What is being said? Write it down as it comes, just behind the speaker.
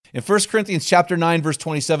In 1 Corinthians chapter 9, verse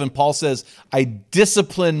 27, Paul says, I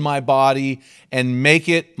discipline my body and make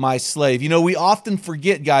it my slave. You know, we often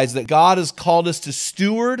forget, guys, that God has called us to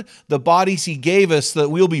steward the bodies he gave us so that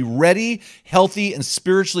we'll be ready, healthy, and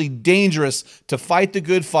spiritually dangerous to fight the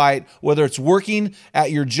good fight, whether it's working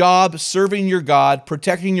at your job, serving your God,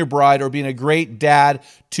 protecting your bride, or being a great dad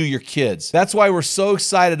to your kids. That's why we're so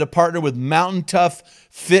excited to partner with Mountain Tough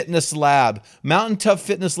Fitness Lab. Mountain Tough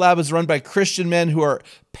Fitness Lab is run by Christian men who are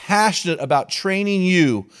passionate about training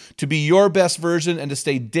you to be your best version and to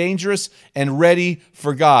stay dangerous and ready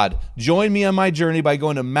for God. Join me on my journey by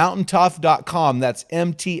going to mountaintough.com. That's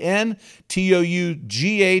MTNTOUGH,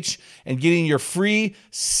 and getting your free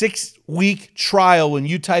 6-week trial when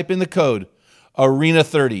you type in the code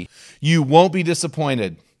ARENA30. You won't be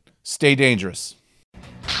disappointed. Stay dangerous.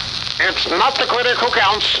 It's not the critic who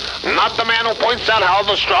counts, not the man who points out how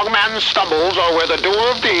the strong man stumbles or where the doer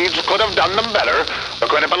of deeds could have done them better. The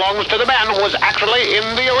credit belongs to the man who was actually in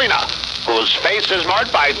the arena, whose face is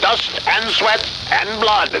marked by dust and sweat and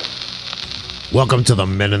blood. Welcome to the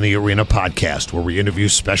Men in the Arena podcast, where we interview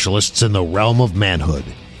specialists in the realm of manhood.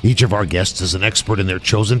 Each of our guests is an expert in their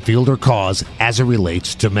chosen field or cause as it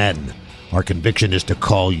relates to men. Our conviction is to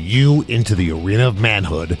call you into the arena of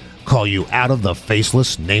manhood, call you out of the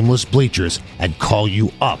faceless, nameless bleachers, and call you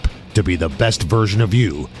up to be the best version of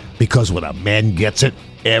you, because when a man gets it,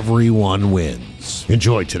 everyone wins.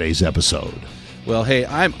 Enjoy today's episode. Well, hey,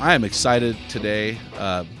 I'm excited today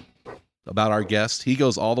about our guest. He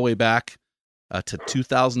goes all the way back to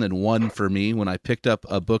 2001 for me, when I picked up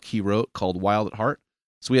a book he wrote called Wild at Heart.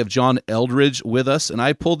 So we have John Eldredge with us, and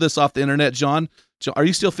I pulled this off the internet. John, are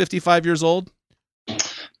you still 55 years old?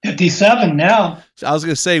 57 now. I was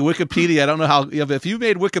going to say Wikipedia. I don't know how, if you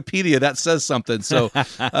made Wikipedia, that says something. So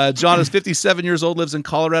John is 57 years old, lives in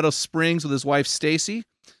Colorado Springs with his wife, Stacy.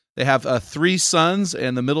 They have 3 sons,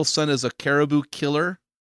 and the middle son is a caribou killer.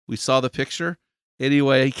 We saw the picture.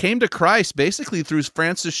 Anyway, he came to Christ basically through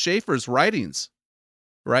Francis Schaeffer's writings,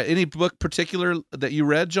 right? Any book particular that you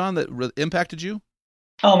read, John, that impacted you?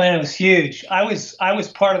 Oh man, it was huge. I was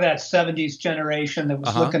part of that 70s generation that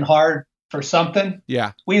was looking hard for something.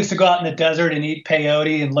 Yeah. We used to go out in the desert and eat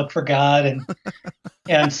peyote and look for God,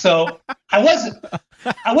 and so I wasn't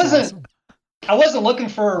looking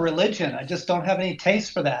for a religion. I just don't have any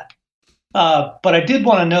taste for that. But I did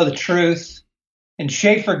want to know the truth. And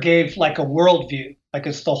Schaeffer gave like a worldview, like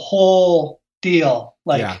it's the whole deal.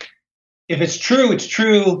 Like if it's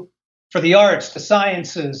true for the arts, the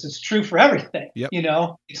sciences, it's true for everything. Yep. You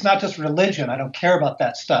know, it's not just religion. I don't care about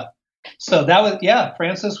that stuff. So that was,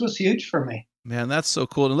 Francis was huge for me. Man, that's so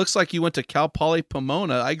cool. And it looks like you went to Cal Poly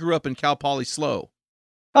Pomona. I grew up in Cal Poly SLO.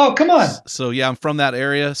 Oh, come on. So yeah, I'm from that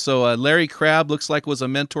area. So Larry Crabb looks like was a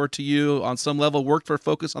mentor to you on some level, worked for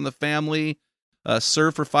Focus on the Family,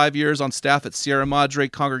 served for 5 years on staff at Sierra Madre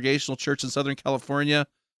Congregational Church in Southern California.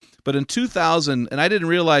 But in 2000, and I didn't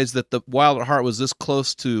realize that the Wild at Heart was this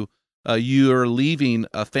close to you leaving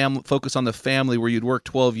a family, Focus on the Family, where you'd worked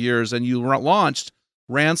 12 years, and you launched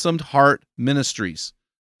Ransomed Heart Ministries.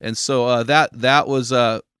 And so that was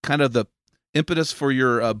kind of the impetus for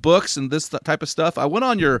your books and this type of stuff. I went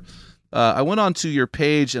onto your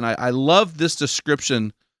page, and I love this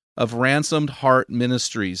description of Ransomed Heart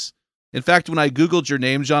Ministries. In fact, when I Googled your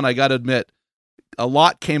name, John, I got to admit, a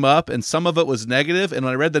lot came up, and some of it was negative. And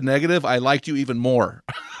when I read the negative, I liked you even more.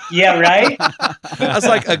 Yeah, right? I was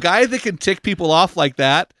like, a guy that can tick people off like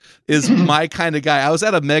that is my kind of guy. I was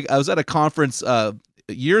at a conference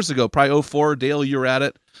years ago, probably 04. Dale, you were at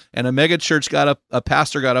it, and a mega church a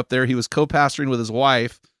pastor got up there. He was co-pastoring with his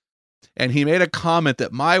wife, and he made a comment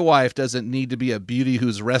that my wife doesn't need to be a beauty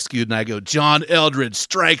who's rescued. And I go, John Eldredge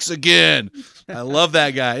strikes again. I love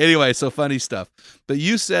that guy. Anyway, so funny stuff. But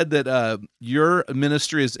you said that your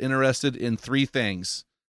ministry is interested in 3 things: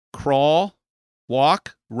 crawl,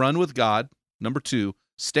 walk, run with God. Number 2,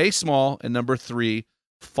 stay small. And number 3,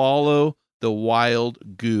 follow the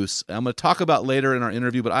wild goose. I'm going to talk about later in our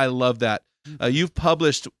interview, but I love that. You've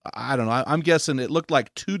published, I don't know, I'm guessing it looked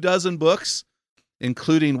like 24 books,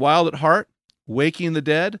 including Wild at Heart, Waking the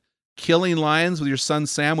Dead, Killing Lions with your son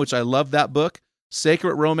Sam, which I love that book,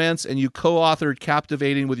 Sacred Romance, and you co-authored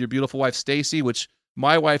Captivating with your beautiful wife Stacy, which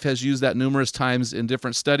my wife has used that numerous times in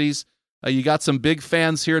different studies. You got some big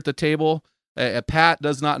fans here at the table. Pat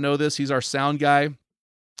does not know this. He's our sound guy.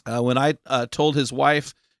 When I told his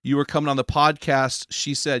wife you were coming on the podcast,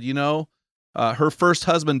 she said, her first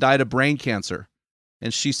husband died of brain cancer.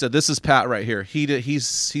 And she said, this is Pat right here. He's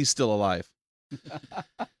still alive.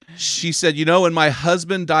 She said, when my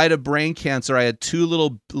husband died of brain cancer, I had 2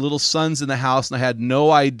 little sons in the house, and I had no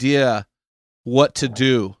idea what to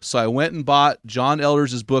do. So I went and bought John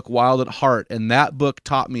Elders' book, Wild at Heart, and that book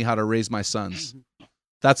taught me how to raise my sons.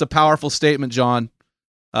 That's a powerful statement, John.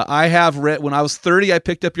 I have read, when I was 30, I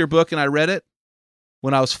picked up your book and I read it.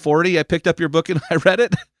 When I was 40, I picked up your book and I read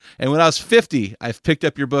it. And when I was 50, I picked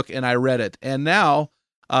up your book and I read it. And now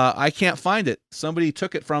I can't find it. Somebody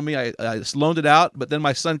took it from me. I loaned it out. But then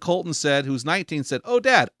my son Colton said, who's 19, said, "Oh,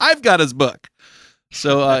 Dad, I've got his book."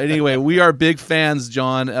 So anyway, we are big fans,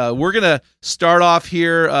 John. We're going to start off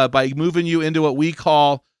here by moving you into what we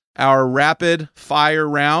call our rapid fire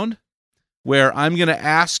round, where I'm going to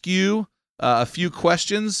ask you a few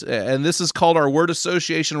questions, and this is called our word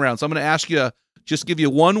association round. So I'm going to ask you, just give you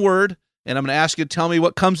one word, and I'm going to ask you to tell me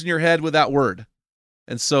what comes in your head with that word.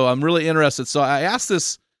 And so I'm really interested. So I asked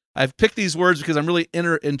this, I've picked these words because I'm really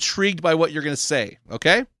intrigued by what you're going to say,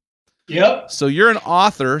 okay? Yep. So you're an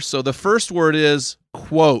author, so the first word is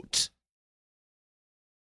quote.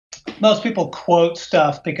 Most people quote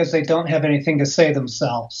stuff because they don't have anything to say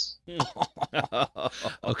themselves.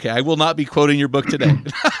 Okay, I will not be quoting your book today.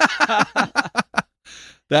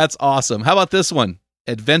 That's awesome. How about this one?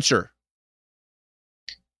 Adventure.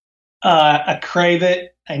 I crave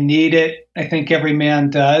it. I need it. I think every man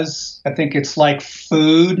does. I think it's like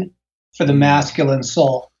food for the masculine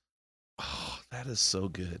soul. Oh, that is so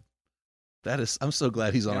good. I'm so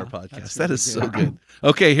glad he's on our podcast. Really that is so good.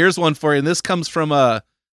 Okay, here's one for you. And this comes from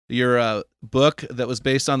your book that was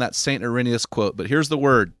based on that St. Irenaeus quote. But here's the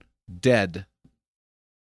word: dead.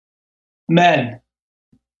 Men.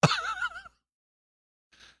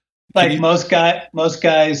 Most guys.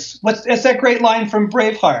 It's that great line from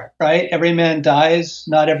Braveheart, right? Every man dies,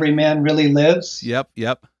 not every man really lives. Yep.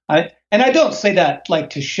 And I don't say that like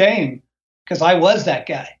to shame, because I was that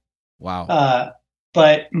guy. Wow.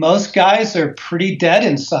 But most guys are pretty dead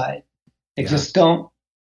inside. They just don't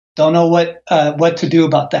know what to do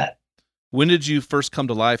about that. When did you first come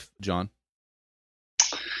to life, John?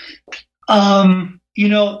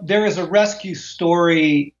 There is a rescue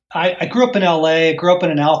story. I grew up in LA. I grew up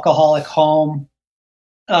in an alcoholic home.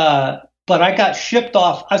 But I got shipped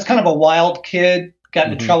off. I was kind of a wild kid, got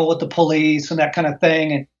into trouble with the police and that kind of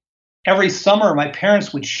thing. And every summer, my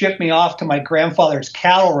parents would ship me off to my grandfather's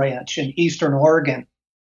cattle ranch in Eastern Oregon.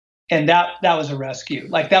 And that was a rescue.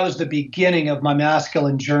 Like, that was the beginning of my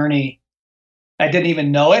masculine journey. I didn't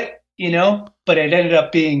even know it, but it ended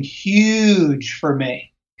up being huge for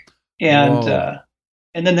me. And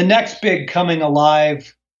then the next big coming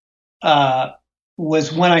alive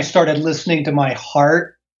was when I started listening to my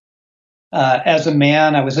heart. As a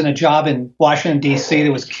man, I was in a job in Washington, D.C.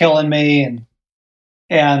 that was killing me.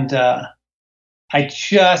 And I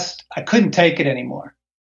couldn't take it anymore.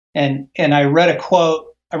 And I read a quote.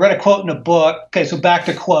 I read a quote in a book. Okay, so back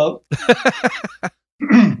to quote.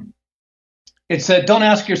 It said, "Don't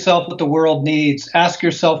ask yourself what the world needs. Ask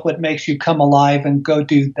yourself what makes you come alive and go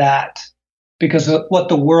do that. Because what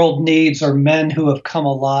the world needs are men who have come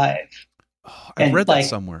alive." Oh, I've read that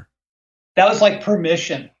somewhere. That was like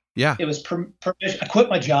permission. Yeah. It was permission. I quit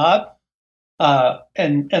my job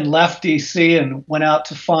and left DC and went out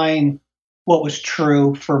to find what was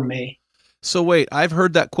true for me. So wait, I've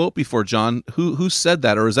heard that quote before, John. Who said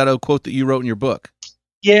that, or is that a quote that you wrote in your book?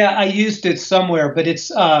 Yeah, I used it somewhere, but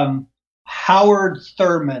it's Howard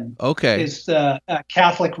Thurman. Okay, is the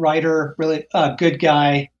Catholic writer, really good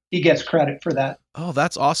guy. He gets credit for that. Oh,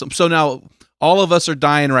 that's awesome. So now all of us are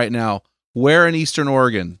dying right now. Where in Eastern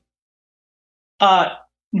Oregon?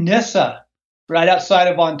 Nissa, right outside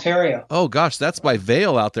of Ontario. Oh gosh, that's by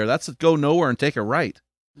Vail out there. That's go nowhere and take a right.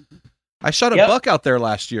 I shot a buck out there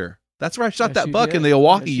last year. That's where I shot that buck in the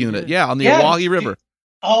Oahe unit. Yeah, on the Oahe River.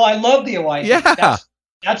 Oh, I love the Oahe. Yeah.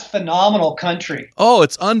 That's phenomenal country. Oh,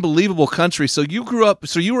 it's unbelievable country. So you grew up,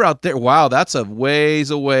 so you were out there. Wow, that's a ways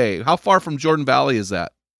away. How far from Jordan Valley is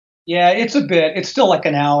that? Yeah, it's a bit. It's still like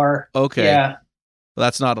an hour. Okay. Yeah. Well,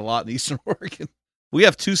 that's not a lot in Eastern Oregon. We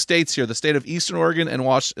have two states here, the state of Eastern Oregon and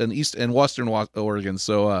Western Oregon.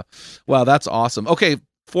 So, wow, that's awesome. Okay,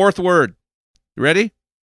 fourth word. You ready?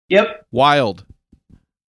 Yep. Wild.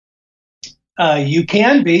 You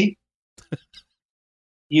can be.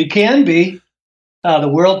 You can be. The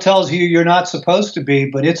world tells you you're not supposed to be,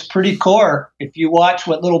 but it's pretty core. If you watch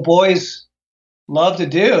what little boys love to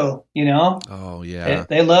do, Oh yeah.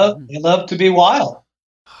 They love to be wild.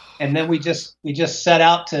 And then we just set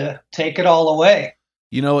out to take it all away.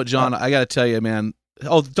 You know what, John? I got to tell you, man,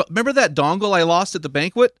 Oh, remember that dongle I lost at the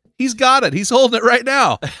banquet? He's got it. He's holding it right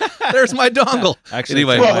now. There's my dongle. Actually,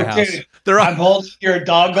 Anyway, it's in my Well, house. dude, they're I'm holding your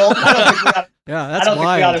dongle. Yeah, I that's don't think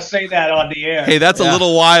we ought wild. to say that on the air. Hey, that's a Yeah.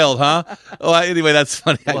 little wild, huh? Oh, anyway, that's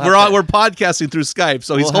funny. We'll have We're to- podcasting through Skype,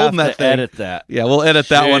 so he's We'll holding have that to thing. edit that. Yeah, we'll edit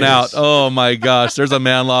that one Jeez. out. Oh my gosh, there's a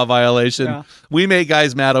man law violation. Yeah. We make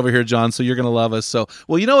guys mad over here, John. So you're gonna love us. So,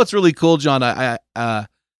 well, you know what's really cool, John?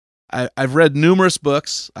 I've read numerous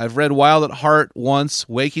books. I've read Wild at Heart once,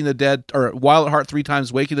 Waking the Dead, or Wild at Heart 3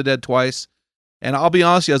 times, Waking the Dead twice. And I'll be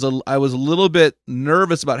honest with you, I was a little bit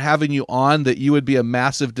nervous about having you on, that you would be a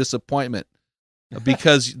massive disappointment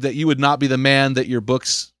because that you would not be the man that your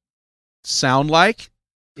books sound like.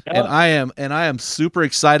 Yeah. And I am super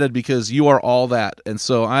excited because you are all that. And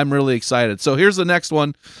so I'm really excited. So here's the next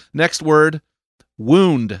one. Next word,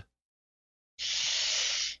 wound.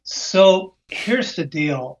 So here's the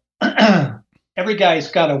deal. Every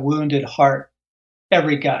guy's got a wounded heart.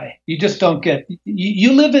 Every guy. You just don't get.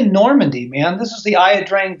 You live in Normandy, man. This is the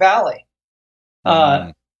Iodrang Valley,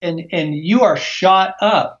 and you are shot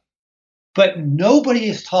up. But nobody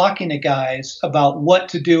is talking to guys about what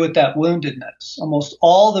to do with that woundedness. Almost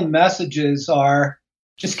all the messages are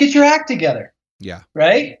just get your act together. Yeah.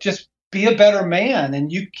 Right? Just be a better man,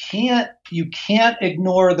 and you can't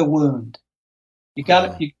ignore the wound. You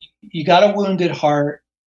got you got a wounded heart.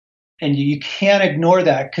 And you can't ignore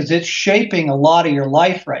that because it's shaping a lot of your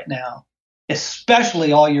life right now,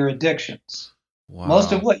 especially all your addictions. Wow.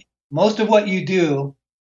 Most of what you do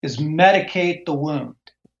is medicate the wound.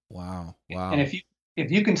 Wow. And if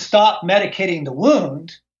you can stop medicating the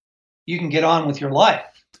wound, you can get on with your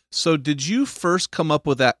life. So did you first come up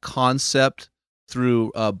with that concept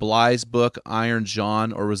through Bly's book, Iron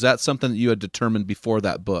John, or was that something that you had determined before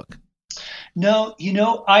that book? No,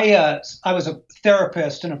 I was a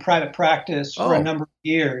therapist in a private practice for a number of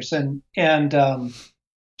years, and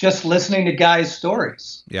just listening to guys'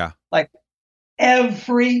 stories. Yeah. Like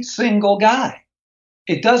every single guy.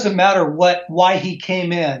 It doesn't matter why he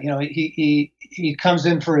came in. He comes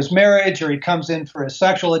in for his marriage, or he comes in for his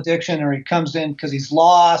sexual addiction, or he comes in because he's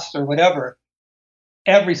lost or whatever.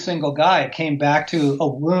 Every single guy came back to a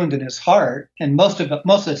wound in his heart, and most of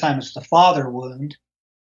the time it's the father wound.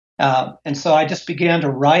 And so I just began to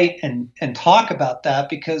write and talk about that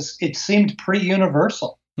because it seemed pretty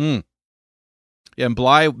universal. Yeah, and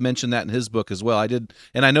Bly mentioned that in his book as well. I did,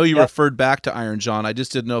 and I know you referred back to Iron John. I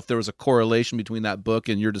just didn't know if there was a correlation between that book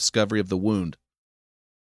and your discovery of the wound.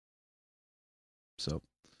 So,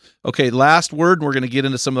 okay, last word. We're going to get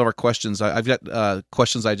into some of our questions. I've got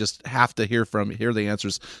questions I just have to hear the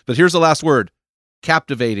answers. But here's the last word: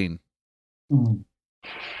 captivating.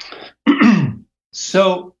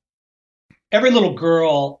 So every little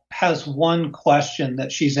girl has one question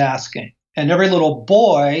that she's asking, and every little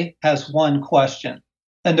boy has one question,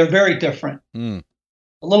 and they're very different. A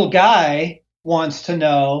little guy wants to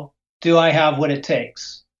know, do I have what it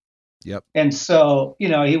takes? Yep. And so,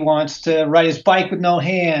 he wants to ride his bike with no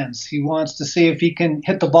hands. He wants to see if he can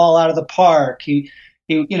hit the ball out of the park. He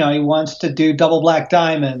wants to do double black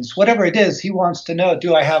diamonds. Whatever it is, he wants to know,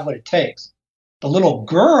 do I have what it takes? The little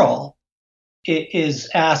girl is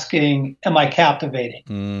asking, am I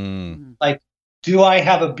captivating? Like, do I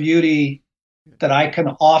have a beauty that I can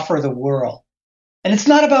offer the world? And it's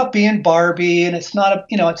not about being Barbie, and it's not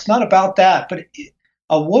about that. But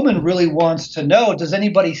a woman really wants to know, does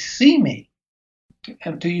anybody see me?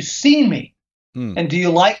 Do you see me? And do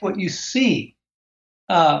you like what you see?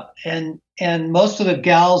 And most of the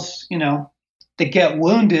gals, that get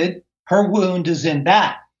wounded, her wound is in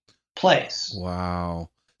that place. Wow.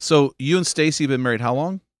 So you and Stacy have been married how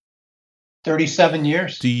long? 37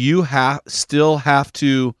 years. Do you still have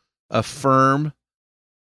to affirm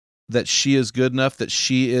that she is good enough, that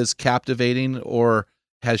she is captivating, or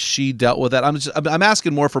has she dealt with that? I'm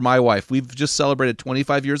asking more for my wife. We've just celebrated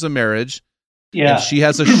 25 years of marriage. Yeah. And she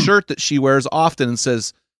has a shirt that she wears often and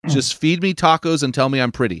says, just feed me tacos and tell me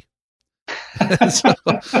I'm pretty.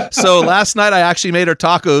 so last night I actually made her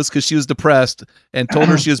tacos because she was depressed and told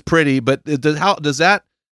her she was pretty. But how does that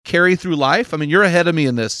carry through life? I mean, you're ahead of me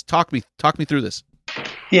in this. Talk me through this.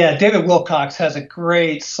 Yeah, David Wilcox has a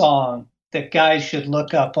great song that guys should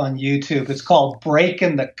look up on YouTube. It's called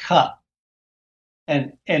 "Breaking the Cup,"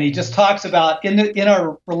 and he just talks about in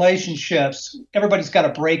our relationships, everybody's got a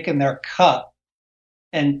break in their cup,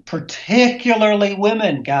 and particularly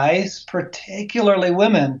women, guys,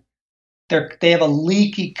 they have a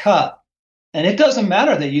leaky cup, and it doesn't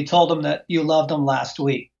matter that you told them that you loved them last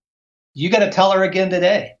week. You got to tell her again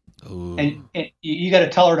today. Ooh. And you got to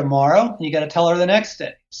tell her tomorrow, and you got to tell her the next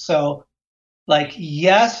day. So,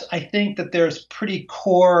 yes, I think that there's pretty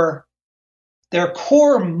core there are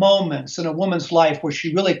core moments in a woman's life where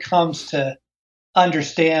she really comes to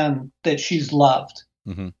understand that she's loved.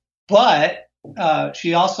 Mm-hmm. But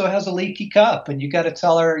she also has a leaky cup, and you got to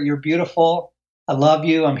tell her, you're beautiful. I love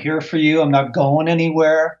you. I'm here for you. I'm not going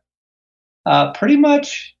anywhere. Pretty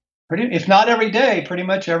much, if not every day, pretty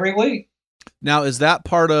much every week. Now, is that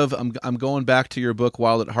part of, I'm going back to your book,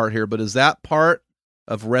 Wild at Heart here, but is that part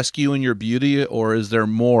of rescuing your beauty, or is there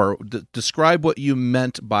more? Describe what you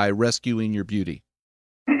meant by rescuing your beauty.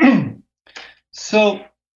 So,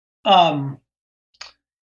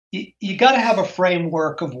 you got to have a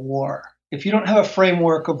framework of war. If you don't have a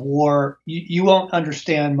framework of war, you won't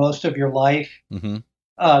understand most of your life. Mm-hmm.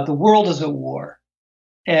 The world is at war.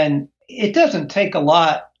 And it doesn't take a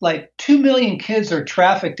lot. Like 2 million kids are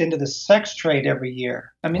trafficked into the sex trade every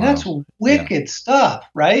year. I mean, That's wicked stuff,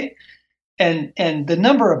 right? And the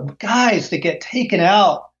number of guys that get taken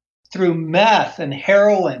out through meth and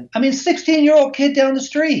heroin. I mean, 16-year-old kid down the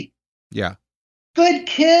street. Yeah. Good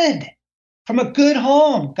kid from a good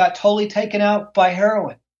home got totally taken out by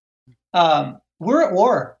heroin. We're at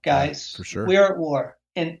war, guys. Yeah, for sure. We're at war.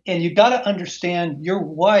 And you got to understand, your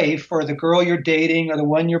wife or the girl you're dating or the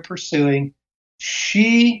one you're pursuing,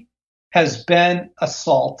 she has been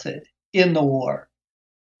assaulted in the war.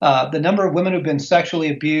 The number of women who've been sexually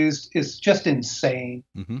abused is just insane.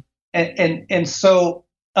 Mm-hmm. And so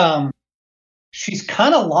she's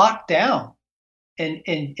kind of locked down.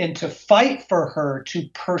 And to fight for her, to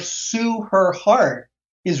pursue her heart,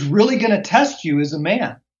 is really going to test you as a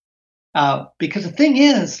man. Because the thing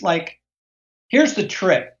is, like, here's the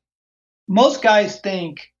trick. Most guys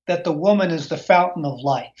think that the woman is the fountain of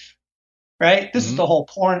life, right? This is the whole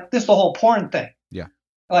porn. This is the whole porn thing. Yeah.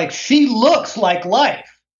 Like, she looks like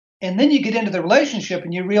life. And then you get into the relationship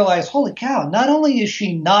and you realize, holy cow, not only is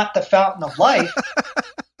she not the fountain of life,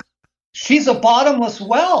 she's a bottomless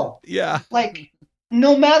well. Yeah. Like,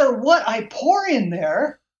 no matter what I pour in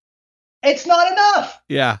there, it's not enough.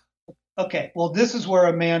 Yeah. Okay, well, this is where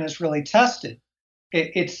a man is really tested.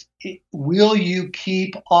 Will you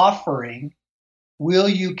keep offering? Will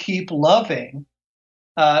you keep loving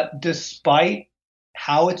despite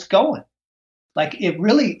how it's going? Like,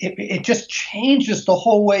 it just changes the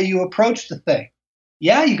whole way you approach the thing.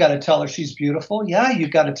 Yeah, you got to tell her she's beautiful. Yeah, you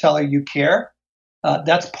got to tell her you care.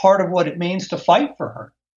 That's part of what it means to fight for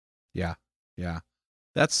her. Yeah. Yeah.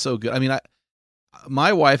 That's so good. I mean,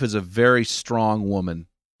 my wife is a very strong woman,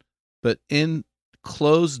 but in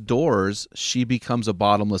closed doors, she becomes a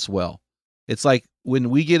bottomless well. It's like when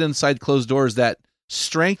we get inside closed doors, that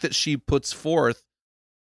strength that she puts forth,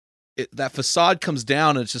 that facade comes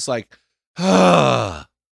down, and it's just like, that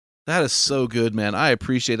is so good, man. I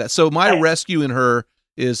appreciate that. So my rescue in her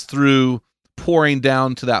is through pouring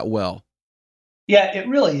down to that well. Yeah, it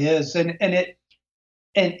really is.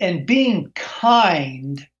 And being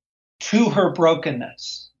kind to her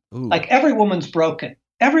brokenness. Ooh. Like, every woman's broken.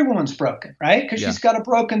 Every woman's broken, right? Because she's got a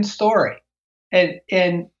broken story.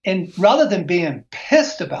 And rather than being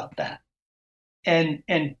pissed about that and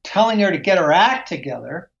telling her to get her act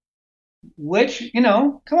together, which,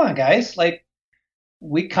 come on, guys, like,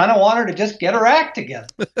 we kind of want her to just get her act together.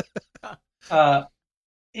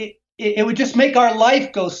 It would just make our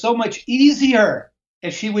life go so much easier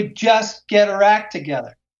if she would just get her act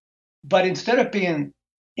together. But instead of being,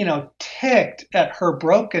 ticked at her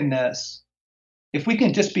brokenness, if we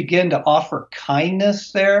can just begin to offer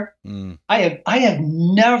kindness there, I have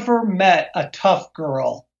never met a tough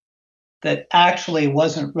girl that actually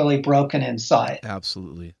wasn't really broken inside.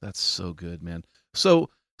 Absolutely. That's so good, man. So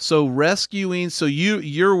rescuing,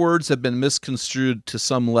 your words have been misconstrued to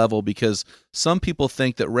some level, because some people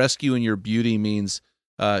think that rescuing your beauty means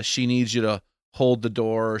she needs you to hold the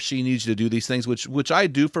door, or she needs you to do these things, which I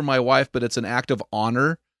do for my wife, but it's an act of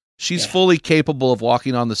honor. She's fully capable of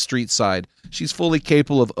walking on the street side. She's fully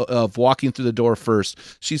capable of walking through the door first.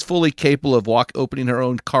 She's fully capable of opening her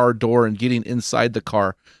own car door and getting inside the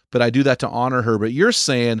car. But I do that to honor her. But you're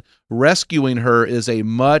saying rescuing her is a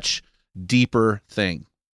much deeper thing.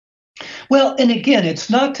 Well, and again,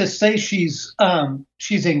 it's not to say she's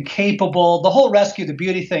incapable. The whole rescue the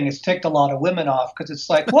beauty thing has ticked a lot of women off, because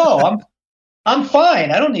it's like, whoa, I'm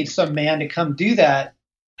fine. I don't need some man to come do that.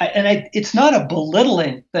 It's not a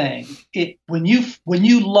belittling thing. When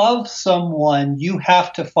you love someone, you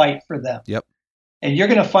have to fight for them. Yep. And you're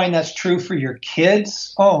going to find that's true for your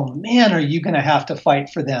kids. Oh man, are you going to have to fight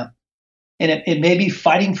for them? And it may be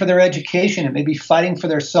fighting for their education. It may be fighting for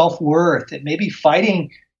their self-worth. It may be fighting,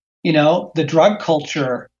 the drug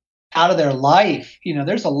culture out of their life.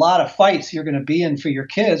 There's a lot of fights you're going to be in for your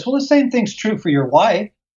kids. Well, the same thing's true for your wife.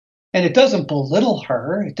 And it doesn't belittle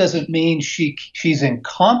her. It doesn't mean she's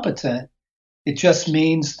incompetent. It just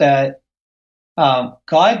means that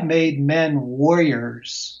God made men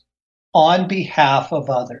warriors on behalf of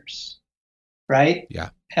others, right? Yeah.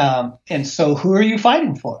 And so who are you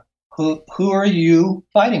fighting for? Who are you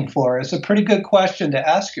fighting for? It's a pretty good question to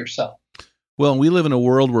ask yourself. Well, we live in a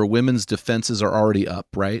world where women's defenses are already up,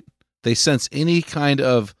 right? They sense any kind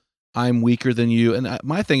of I'm weaker than you. And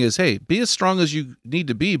my thing is, hey, be as strong as you need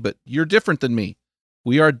to be, but you're different than me.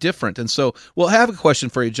 We are different. And so, well, I have a question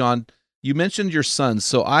for you, John. You mentioned your sons.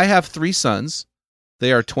 So I have 3 sons.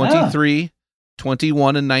 They are 23,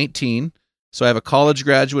 21, and 19. So I have a college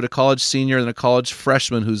graduate, a college senior, and a college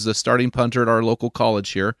freshman who's the starting punter at our local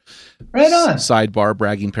college here. Right on. Sidebar,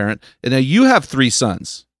 bragging parent. And now you have 3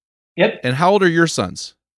 sons. Yep. And how old are your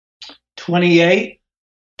sons? 28,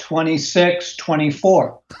 26,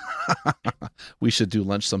 24. We should do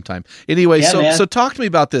lunch sometime. Anyway, Yeah, so talk to me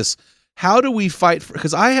about this. How do we fight for,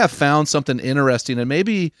 because I have found something interesting, and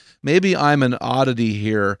maybe I'm an oddity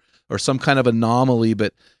here or some kind of anomaly,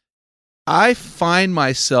 but I find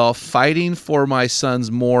myself fighting for my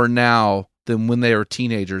sons more now than when they were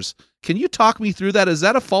teenagers. Can you talk me through that? Is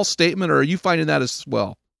that a false statement, or are you finding that as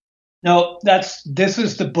well? No, this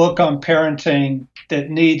is the book on parenting that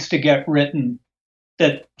needs to get written.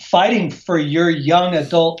 That fighting for your young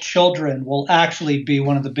adult children will actually be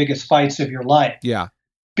one of the biggest fights of your life. Yeah.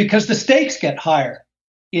 Because the stakes get higher.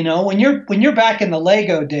 You know, when you're back in the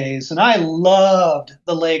Lego days, and I loved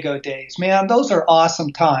the Lego days, man, those are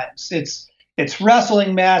awesome times. It's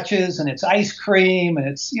wrestling matches, and it's ice cream, and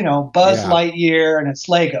it's, you know, Buzz Lightyear, and it's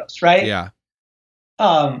Legos, right? Yeah.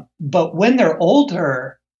 But when they're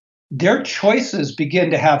older, their choices begin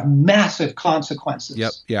to have massive consequences.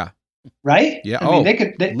 Yep. Yeah. Right? Yeah. I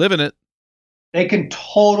mean, they live in it. They can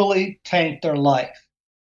totally tank their life.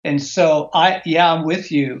 And so I'm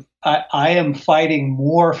with you. I am fighting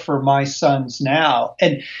more for my sons now.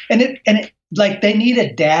 And it like they need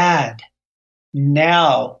a dad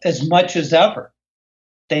now as much as ever.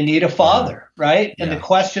 They need a father, right? And the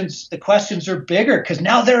questions are bigger because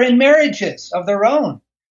now they're in marriages of their own.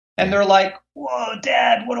 And they're like, whoa,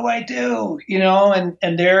 Dad, what do I do? You know,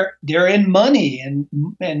 and they're in money,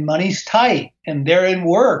 and money's tight, and they're in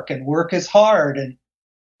work, and work is hard. And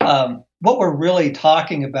what we're really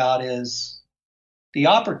talking about is the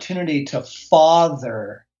opportunity to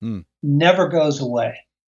father never goes away.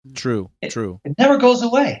 True. It never goes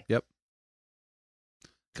away. Yep.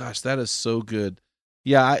 Gosh, that is so good.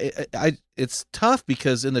 Yeah, it's tough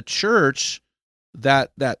because in the church,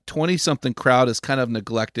 that 20-something crowd is kind of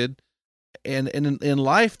neglected, and in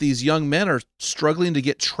life, these young men are struggling to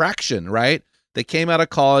get traction. Right? They came out of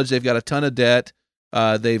college, they've got a ton of debt.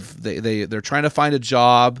 They're trying to find a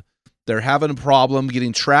job. They're having a problem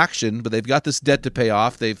getting traction, but they've got this debt to pay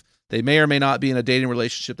off. They may or may not be in a dating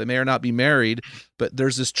relationship. They may or not be married, but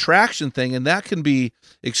there's this traction thing, and that can be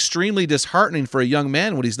extremely disheartening for a young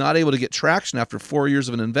man when he's not able to get traction after 4 years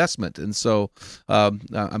of an investment. And so I'm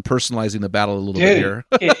personalizing the battle a little bit here.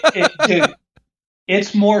 Dude,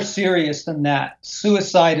 it's more serious than that.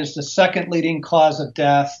 Suicide is the second leading cause of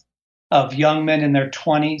death of young men in their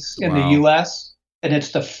 20s in the U.S., and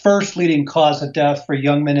it's the first leading cause of death for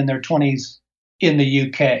young men in their 20s in the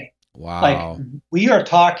U.K. Wow. Like, we are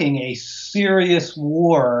talking a serious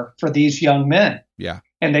war for these young men. Yeah.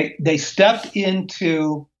 And they stepped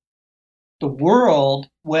into the world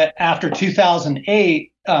after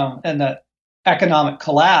 2008 and the economic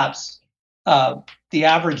collapse. The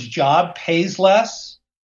average job pays less.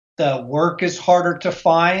 The work is harder to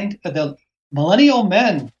find. The millennial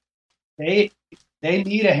men, they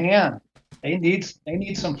need a hand. They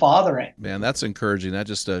need some fathering. Man, that's encouraging. That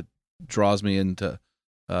just draws me into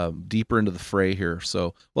deeper into the fray here.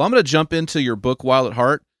 So, well, I'm going to jump into your book, Wild at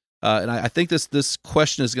Heart, and I think this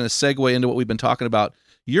question is going to segue into what we've been talking about.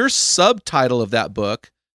 Your subtitle of that book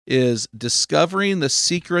is Discovering the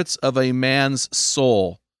Secrets of a Man's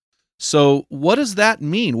Soul. So, what does that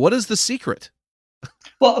mean? What is the secret?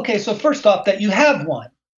 Well, okay, so first off, that you have one.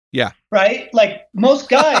 Yeah. Right? Like most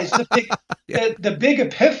guys, the big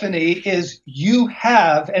epiphany is you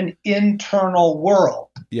have an internal world.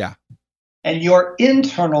 Yeah. And your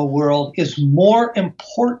internal world is more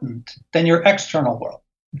important than your external world.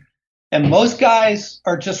 And most guys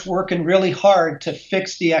are just working really hard to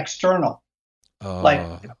fix the external.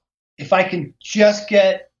 Like, if I can just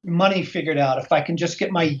get money figured out, if I can just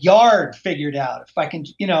get my yard figured out, if I can,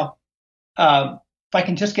 if I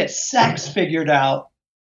can just get sex figured out,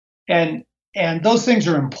 and those things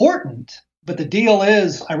are important. But the deal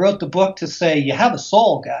is, I wrote the book to say you have a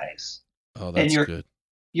soul, guys. Oh, that's good.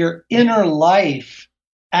 Your inner life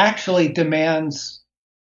actually demands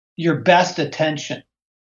your best attention.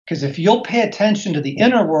 Because if you'll pay attention to the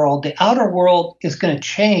inner world, the outer world is going to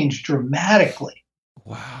change dramatically.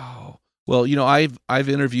 Wow. Well, I've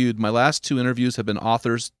interviewed, my last 2 interviews have been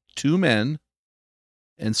authors, 2 men.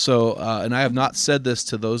 And so, and I have not said this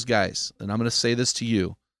to those guys, and I'm going to say this to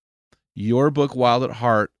you. Your book, Wild at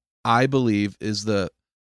Heart, I believe is the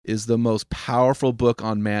most powerful book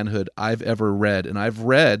on manhood I've ever read. And I've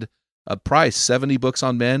read probably 70 books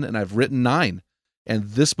on men, and I've written 9. And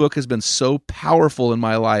this book has been so powerful in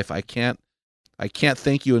my life. I can't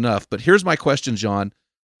thank you enough. But here's my question, John.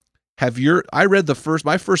 I read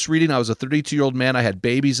my first reading, I was a 32-year-old man. I had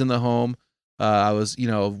babies in the home. I was,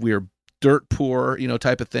 we were dirt poor,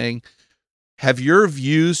 type of thing. Have your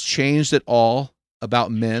views changed at all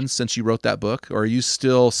about men since you wrote that book? Or are you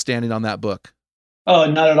still standing on that book? Oh,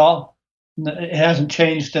 not at all. It hasn't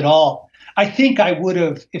changed at all. I think I would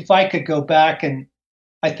have, if I could go back, and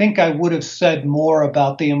I think I would have said more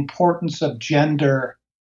about the importance of gender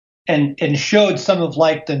and showed some of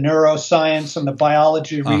like the neuroscience and the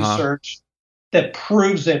biology research that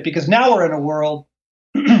proves it. Because now we're in a world,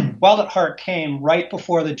 Wild at Heart came right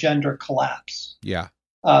before the gender collapse. Yeah.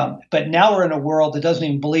 But now we're in a world that doesn't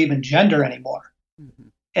even believe in gender anymore.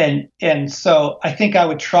 Mm-hmm. And so I think I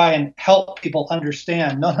would try and help people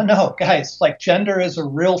understand, no, guys, like gender is a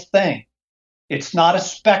real thing. It's not a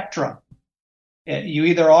spectrum. You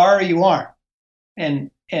either are or you aren't.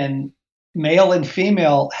 And male and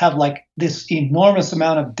female have like this enormous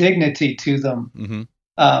amount of dignity to them. Mm-hmm.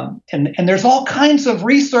 And there's all kinds of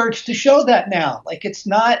research to show that now. Like it's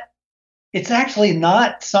actually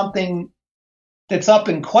not something that's up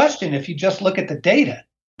in question if you just look at the data.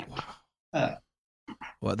 Wow.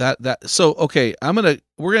 Well, so okay,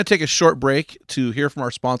 we're gonna take a short break to hear from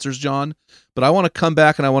our sponsors, John. But I want to come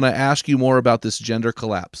back and I want to ask you more about this gender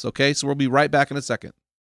collapse. Okay, so we'll be right back in a second.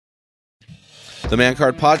 The Man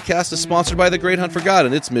Card Podcast is sponsored by The Great Hunt for God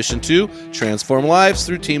and its mission to transform lives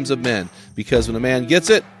through teams of men. Because when a man gets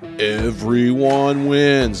it, everyone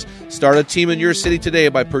wins. Start a team in your city today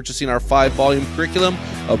by purchasing our 5-volume curriculum,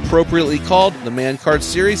 appropriately called the Man Card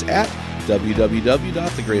Series, at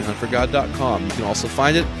www.thegreathuntforgod.com. You can also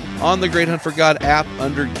find it on the Great Hunt for God app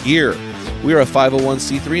under Gear. We are a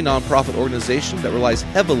 501c3 nonprofit organization that relies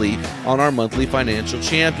heavily on our monthly financial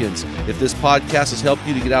champions. If this podcast has helped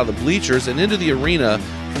you to get out of the bleachers and into the arena,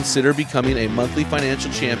 consider becoming a monthly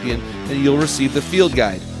financial champion and you'll receive the Field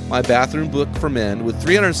Guide, my bathroom book for men with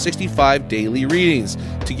 365 daily readings.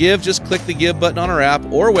 To give, just click the Give button on our app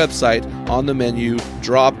or website on the menu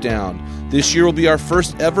drop down. This year will be our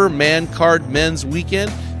first ever Man Card Men's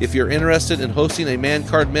Weekend. If you're interested in hosting a Man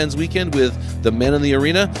Card Men's Weekend with the Men in the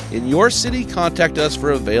Arena in your city, contact us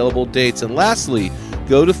for available dates. And lastly,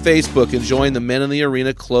 go to Facebook and join the Men in the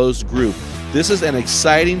Arena closed group. This is an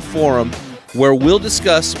exciting forum where we'll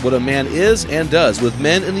discuss what a man is and does with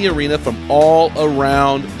men in the arena from all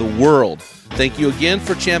around the world. Thank you again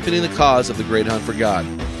for championing the cause of the Great Hunt for God.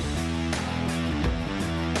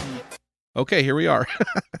 Okay, here we are.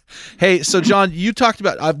 Hey, so John, you talked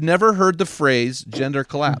about, I've never heard the phrase gender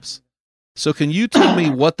collapse. So can you tell me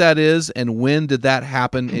what that is and when did that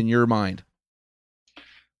happen in your mind?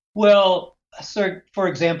 Well, so for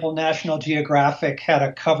example, National Geographic had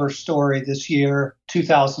a cover story this year,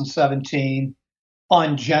 2017,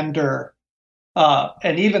 on gender.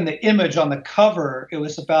 And even the image on the cover, it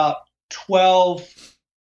was about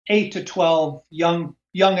 8 to 12 young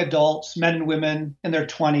adults, men and women in their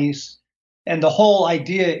 20s. And the whole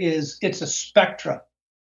idea is it's a spectrum.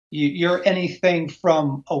 You're anything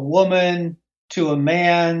from a woman to a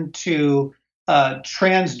man to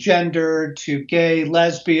transgender to gay,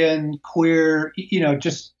 lesbian, queer.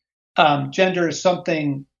 Just gender is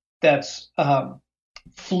something that's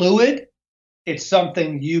fluid. It's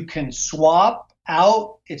something you can swap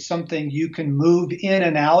out. It's something you can move in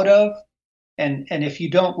and out of. And if you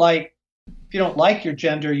don't like your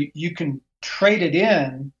gender, you can trade it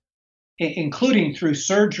in, including through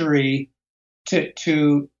surgery, to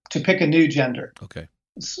pick a new gender. Okay.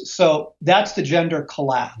 So that's the gender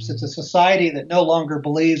collapse. It's a society that no longer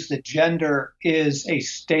believes that gender is a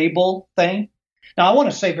stable thing. Now, I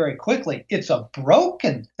want to say very quickly, it's a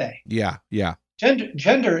broken thing. Yeah.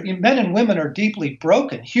 Gender, men and women are deeply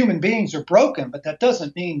broken. Human beings are broken, but that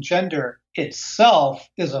doesn't mean gender itself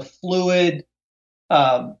is a fluid,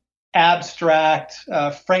 abstract.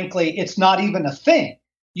 Frankly, it's not even a thing.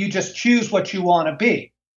 You just choose what you want to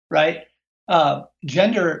be, right?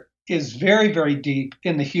 Gender is very, very deep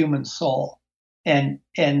in the human soul. And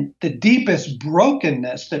the deepest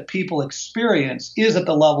brokenness that people experience is at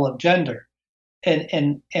the level of gender.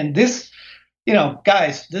 And this,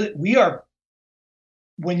 guys, we are,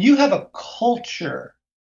 when you have a culture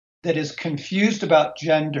that is confused about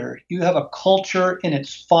gender, you have a culture in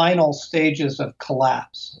its final stages of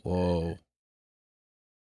collapse. Whoa.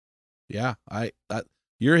 Yeah,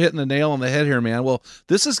 you're hitting the nail on the head here, man. Well,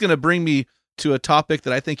 this is going to bring me to a topic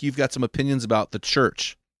that I think you've got some opinions about, the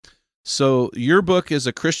church. So your book is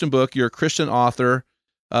a Christian book. You're a Christian author.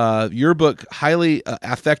 Your book highly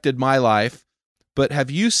affected my life. But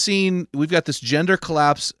have you seen, we've got this gender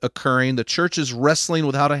collapse occurring. The church is wrestling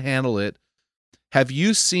with how to handle it. Have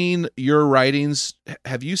you seen your writings?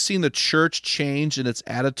 Have you seen the church change in its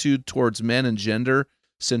attitude towards men and gender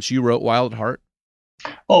since you wrote Wild at Heart?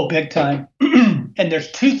 Oh, big time. And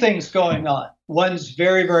there's two things going on. One's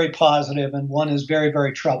very, very positive, and one is very,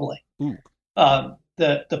 very troubling.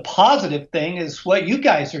 The positive thing is what you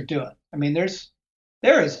guys are doing. I mean,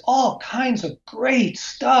 there is all kinds of great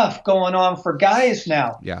stuff going on for guys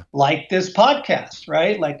now. Yeah. Like this podcast,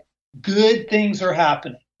 right? Like good things are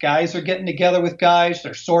happening. Guys are getting together with guys.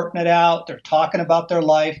 They're sorting it out. They're talking about their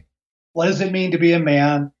life. What does it mean to be a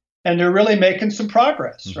man? And they're really making some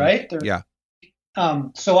progress, right? Yeah.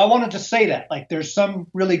 So I wanted to say that, like, there's some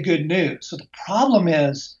really good news. So the problem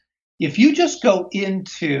is, if you just go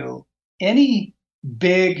into any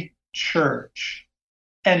big church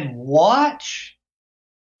and watch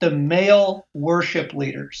the male worship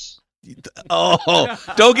leaders. Oh,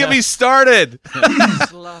 don't get me started.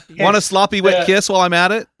 Want a sloppy wet kiss while I'm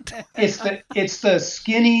at it? It's the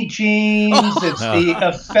skinny jeans. It's the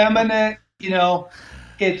effeminate,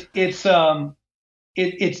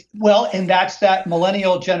 and that's that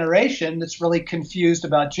millennial generation that's really confused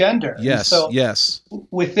about gender. Yes. Yes.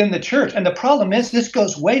 Within the church. And the problem is, this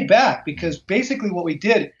goes way back, because basically what we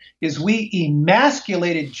did is we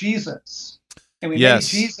emasculated Jesus. And we made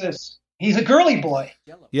Jesus, he's a girly boy.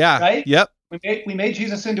 Yeah. Right? Yep. We made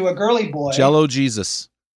Jesus into a girly boy. Jello Jesus.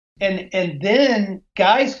 And then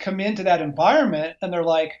guys come into that environment and they're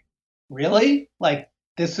like, really? Like,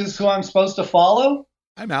 this is who I'm supposed to follow?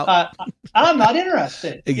 I'm out. I'm not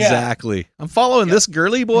interested. Exactly. Yeah. I'm following this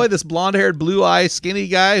girly boy, this blonde-haired, blue-eyed, skinny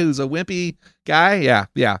guy who's a wimpy guy. Yeah.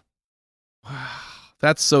 Yeah. Wow.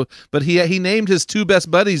 That's so. But he named his two best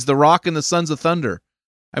buddies The Rock and the Sons of Thunder.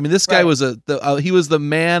 I mean, this guy was he was the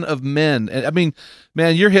man of men. And I mean,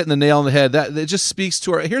 man, you're hitting the nail on the head. That just speaks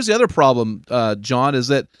to our. Here's the other problem, John, is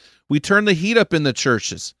that we turn the heat up in the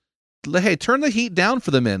churches. Hey, turn the heat down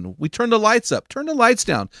for the men. We turn the lights up. Turn the lights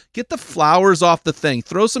down. Get the flowers off the thing.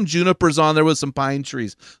 Throw some junipers on there with some pine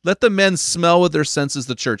trees. Let the men smell with their senses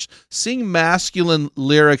the church. Sing masculine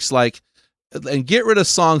lyrics and get rid of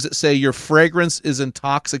songs that say your fragrance is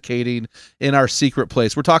intoxicating in our secret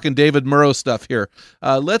place. We're talking David Murrow stuff here.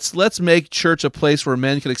 Let's make church a place where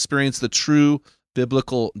men can experience the true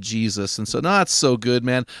biblical Jesus. And so, that's so good,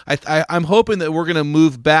 man. I'm hoping that we're going to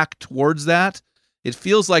move back towards that. It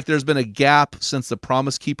feels like there's been a gap since the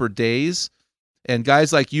Promise Keeper days, and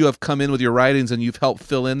guys like you have come in with your writings and you've helped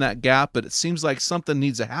fill in that gap, but it seems like something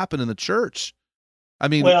needs to happen in the church. I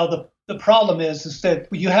mean, well, the problem is that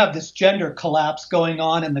you have this gender collapse going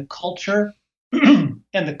on in the culture, and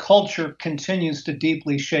the culture continues to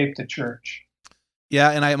deeply shape the church.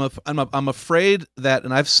 Yeah, and I'm afraid that,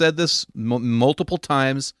 and I've said this multiple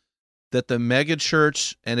times, that the mega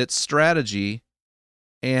church and its strategy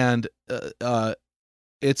and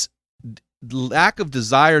its lack of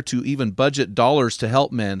desire to even budget dollars to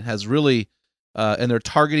help men has really, and they're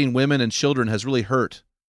targeting women and children, has really hurt.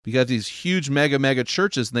 Because these huge mega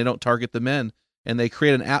churches, and they don't target the men, and they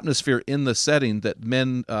create an atmosphere in the setting that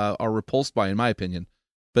men are repulsed by, in my opinion.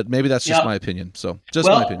 But maybe that's just my opinion. So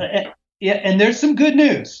my opinion. Yeah, and there's some good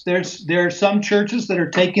news. There are some churches that are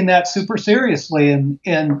taking that super seriously, and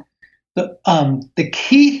the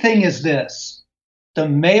key thing is this: the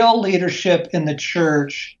male leadership in the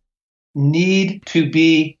church need to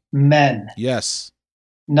be men. Yes.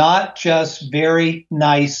 Not just very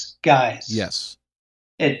nice guys. Yes.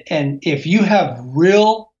 And if you have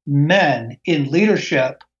real men in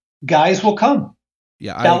leadership, guys will come.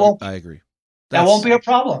 Yeah, I agree. That won't be a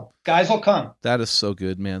problem. Guys will come. That is so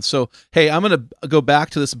good, man. So, hey, I'm going to go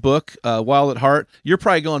back to this book, Wild at Heart. You're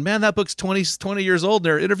probably going, man, that book's 20 years old.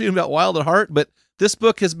 They're interviewing about Wild at Heart. But this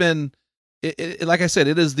book has been, like I said,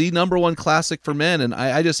 it is the #1 classic for men. And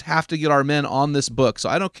I just have to get our men on this book. So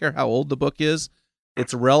I don't care how old the book is.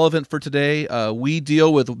 It's relevant for today. We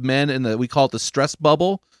deal with men we call it the stress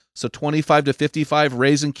bubble. So 25 to 55,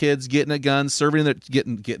 raising kids, getting a gun,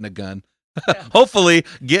 getting a gun. Hopefully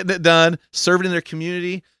getting it done, serving in their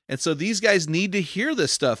community. And so these guys need to hear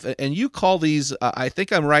this stuff. And you call these, I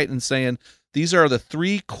think I'm right in saying, these are the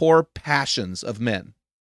 3 core passions of men.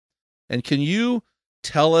 And can you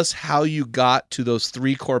tell us how you got to those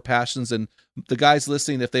 3 core passions. And the guys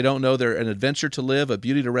listening, if they don't know, they're an adventure to live, a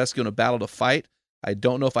beauty to rescue, and a battle to fight. I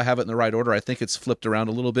don't know if I have it in the right order. I think it's flipped around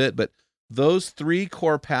a little bit, but those 3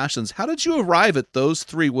 core passions, how did you arrive at those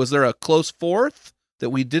 3? Was there a close fourth that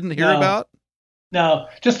we didn't hear about? No,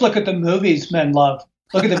 just look at the movies men love.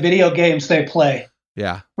 Look at the video games they play.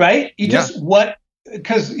 Yeah. Right? Because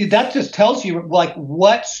that just tells you like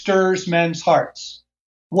what stirs men's hearts,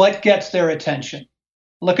 what gets their attention.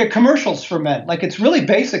 Look at commercials for men. Like it's really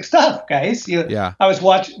basic stuff, guys. You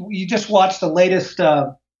just watched the latest,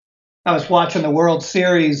 I was watching the World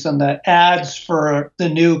Series and the ads for the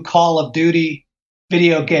new Call of Duty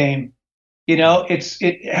video game. You know,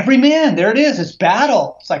 every man, there it is. It's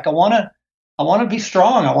battle. It's like, I want to be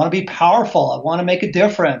strong. I want to be powerful. I want to make a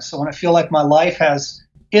difference. I want to feel like my life has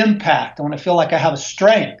impact. I want to feel like I have a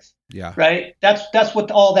strength. Yeah. Right. That's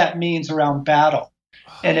what all that means around battle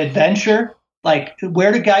and adventure. Like,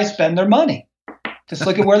 where do guys spend their money? Just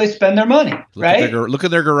look at where they spend their money, right? Look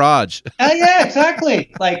at their garage. Yeah,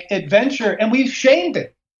 exactly. Like adventure, and we've shamed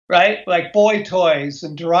it, right? Like boy toys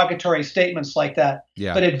and derogatory statements like that.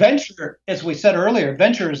 Yeah. But adventure, as we said earlier,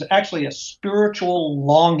 adventure is actually a spiritual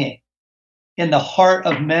longing in the heart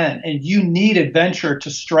of men, and you need adventure to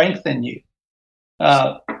strengthen you.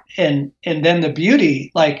 And then the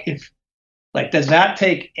beauty, does that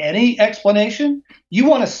take any explanation? You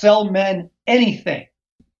want to sell men anything.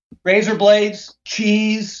 Razor blades,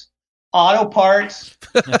 cheese, auto parts.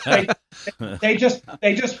 They just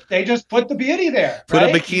put the beauty there. Put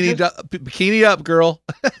right? a bikini up, girl.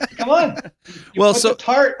 Come on. You put the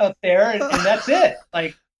tart up there, and that's it.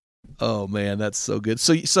 Like, oh man, that's so good.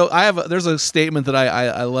 So there's a statement that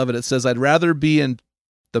I love it. It says, "I'd rather be in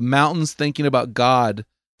the mountains thinking about God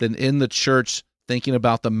than in the church thinking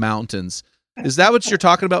about the mountains." Is that what you're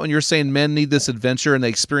talking about when you're saying men need this adventure and they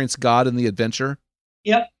experience God in the adventure?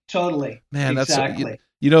 Yep, totally. Man, exactly. That's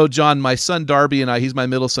you know, John, my son Darby and I, he's my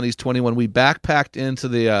middle son, he's 21. We backpacked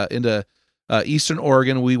into Eastern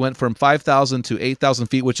Oregon. We went from 5,000 to 8,000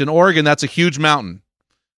 feet, which in Oregon, that's a huge mountain.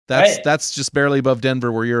 That's just barely above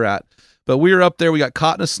Denver where you're at. But we were up there. We got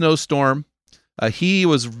caught in a snowstorm. He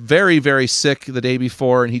was very, very sick the day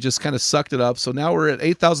before, and he just kind of sucked it up. So now we're at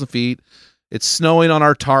 8,000 feet. It's snowing on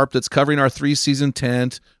our tarp that's covering our 3-season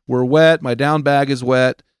tent. We're wet. My down bag is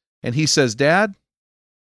wet. And he says, "Dad,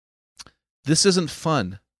 this isn't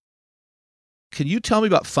fun. Can you tell me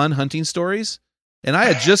about fun hunting stories?" And I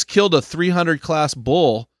had just killed a 300 class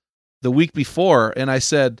bull the week before. And I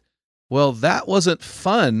said, "Well, that wasn't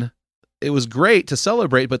fun. It was great to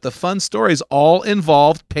celebrate, but the fun stories all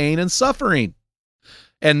involved pain and suffering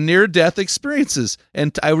and near-death experiences."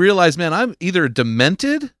 And I realized, man, I'm either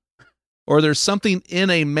demented or there's something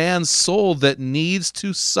in a man's soul that needs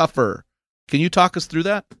to suffer. Can you talk us through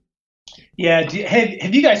that? Yeah.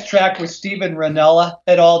 Have you guys tracked with Steven Rinella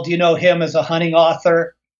at all? Do you know him as a hunting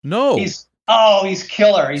author? No. He's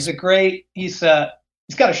killer. He's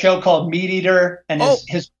got a show called Meat Eater, and Rinella's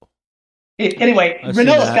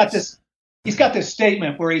got this. He's got this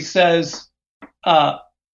statement where he says, all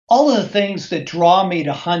of the things that draw me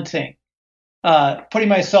to hunting, putting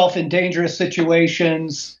myself in dangerous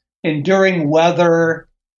situations, enduring weather,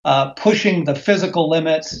 pushing the physical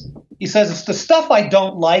limits. He says it's the stuff I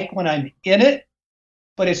don't like when I'm in it,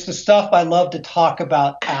 but it's the stuff I love to talk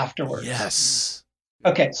about afterwards. Yes.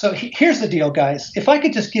 Okay, so here's the deal, guys. If I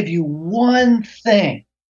could just give you one thing,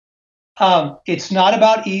 it's not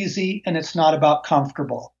about easy and it's not about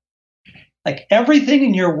comfortable. Like everything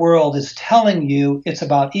in your world is telling you it's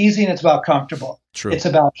about easy and it's about comfortable. True. It's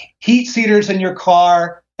about heat seaters in your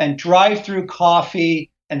car and drive-through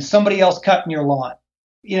coffee and somebody else cutting your lawn.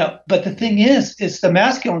 You know, but the thing is the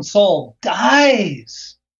masculine soul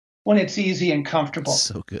dies when it's easy and comfortable.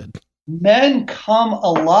 So good. Men come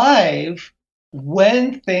alive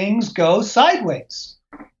when things go sideways.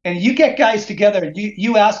 And you get guys together,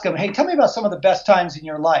 you ask them, "Hey, tell me about some of the best times in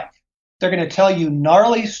your life." They're going to tell you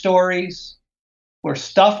gnarly stories where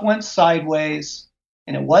stuff went sideways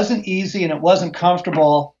and it wasn't easy and it wasn't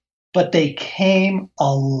comfortable, but they came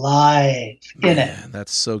alive in it.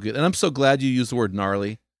 That's so good. And I'm so glad you used the word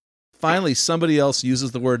gnarly. Finally, somebody else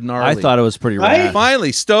uses the word gnarly. I thought it was pretty rad.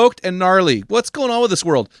 Finally, stoked and gnarly. What's going on with this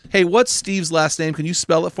world? Hey, what's Steve's last name? Can you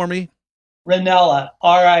spell it for me? Rinella,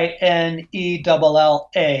 Rinella.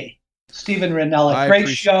 Steven Rinella. Great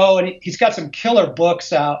show, and he's got some killer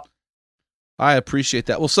books out. I appreciate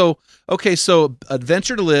that. Well, so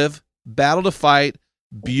adventure to live, battle to fight,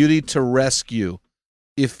 beauty to rescue.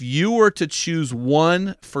 If you were to choose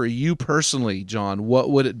one for you personally, John,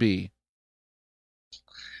 what would it be?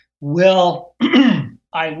 Well,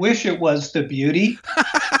 I wish it was the beauty.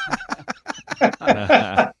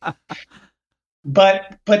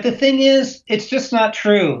 But the thing is, it's just not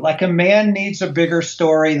true. Like, a man needs a bigger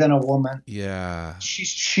story than a woman. Yeah.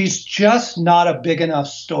 She's just not a big enough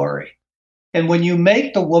story. And when you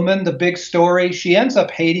make the woman the big story, she ends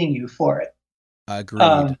up hating you for it.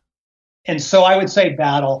 Agreed. And so I would say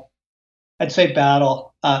battle. I'd say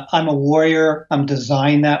battle. I'm a warrior. I'm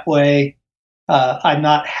designed that way. I'm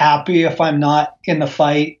not happy if I'm not in the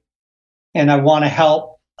fight. And I want to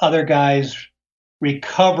help other guys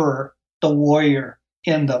recover the warrior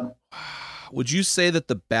in them. Would you say that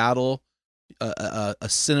the battle, a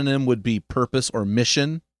synonym would be purpose or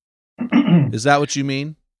mission? Is that what you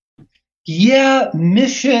mean? Yeah,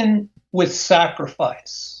 mission with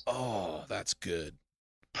sacrifice. Oh, that's good.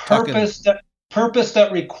 Purpose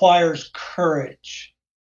that requires courage.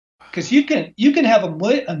 Because you can have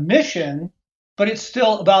a mission, but it's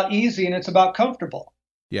still about easy and it's about comfortable.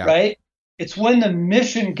 Yeah. Right? It's when the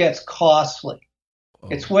mission gets costly. Oh.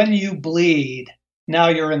 It's when you bleed. Now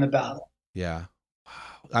you're in the battle. Yeah.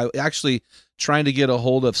 I actually trying to get a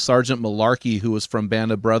hold of Sergeant Malarkey, who was from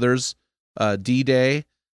Band of Brothers, D-Day.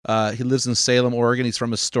 He lives in Salem, Oregon. He's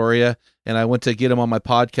from Astoria. And I went to get him on my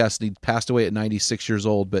podcast, and he passed away at 96 years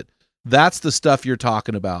old. But that's the stuff you're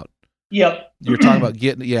talking about. Yep. You're talking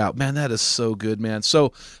about man, that is so good, man.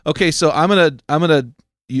 So, okay, so I'm gonna,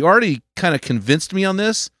 you already kind of convinced me on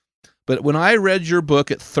this, but when I read your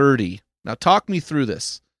book at 30, now talk me through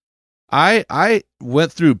this. I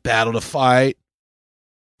went through Battle to Fight,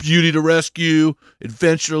 Beauty to Rescue,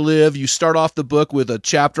 Adventure to Live. You start off the book with a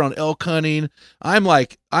chapter on elk hunting. I'm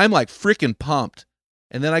like freaking pumped.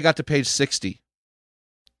 And then I got to page 60.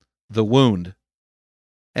 The Wound.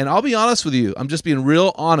 And I'll be honest with you. I'm just being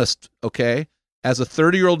real honest, okay? As a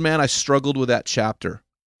 30-year-old man, I struggled with that chapter.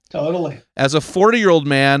 Totally. As a 40-year-old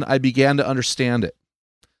man, I began to understand it.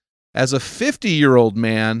 As a 50-year-old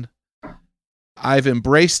man, I've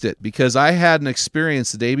embraced it because I had an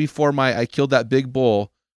experience the day before I killed that big bull.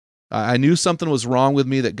 I knew something was wrong with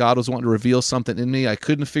me, that God was wanting to reveal something in me. I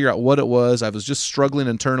couldn't figure out what it was. I was just struggling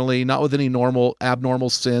internally, not with any abnormal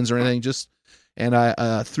sins or anything. And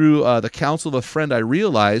I through the counsel of a friend, I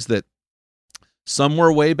realized that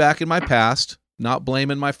somewhere way back in my past, not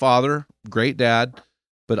blaming my father, great dad,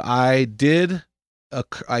 but I did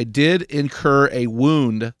incur a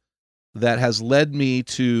wound that has led me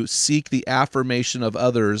to seek the affirmation of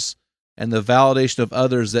others and the validation of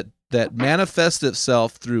others that manifests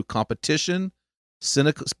itself through competition,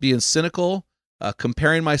 being cynical,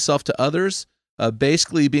 comparing myself to others,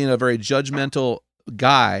 basically being a very judgmental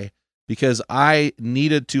guy because I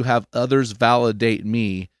needed to have others validate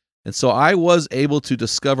me. And so I was able to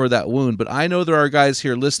discover that wound. But I know there are guys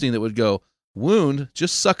here listening that would go, wound,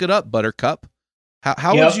 just suck it up, Buttercup.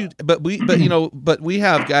 How Yep. would you? But we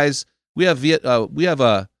have guys. We have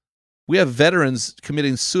veterans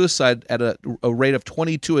committing suicide at a rate of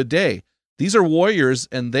 22 a day. These are warriors,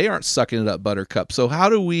 and they aren't sucking it up, Buttercup. So how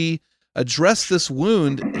do we address this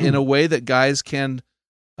wound in a way that guys can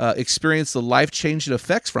experience the life-changing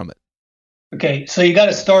effects from it? Okay, so you got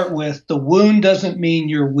to start with the wound doesn't mean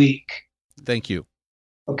you're weak. Thank you.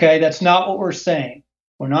 Okay, that's not what we're saying.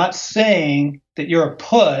 We're not saying that you're a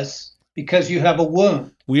puss because you have a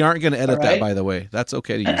wound. We aren't going to edit All that, right? by the way. That's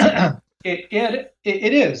okay to use that.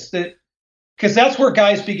 It is that, because that's where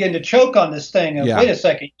guys begin to choke on this thing. Of, Yeah. Wait a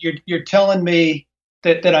second, you're telling me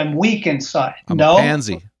that I'm weak inside. I'm No, a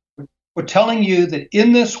pansy. we're telling you that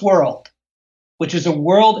in this world, which is a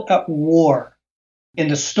world at war, in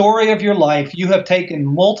the story of your life, you have taken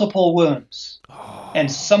multiple wounds. And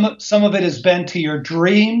some of it has been to your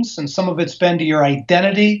dreams, and some of it's been to your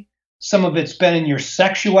identity, some of it's been in your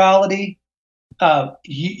sexuality.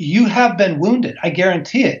 You have been wounded, I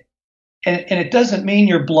guarantee it. And it doesn't mean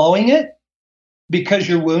you're blowing it because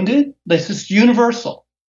you're wounded. This is universal.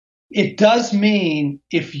 It does mean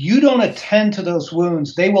if you don't attend to those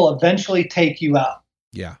wounds, they will eventually take you out.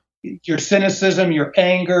 Yeah. Your cynicism, your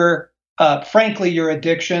anger, frankly, your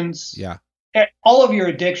addictions. Yeah. All of your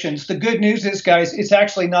addictions. The good news is, guys, it's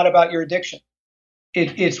actually not about your addiction.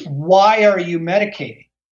 It's why are you medicating?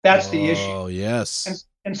 That's the issue. Oh, yes.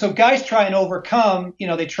 And so guys try and overcome,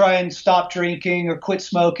 they try and stop drinking or quit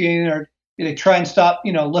smoking, or they try and stop,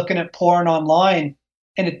 looking at porn online.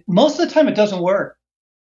 And most of the time it doesn't work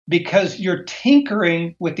because you're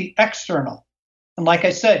tinkering with the external. And like I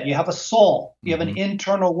said, you have a soul, you have an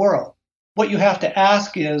internal world. What you have to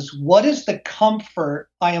ask is, what is the comfort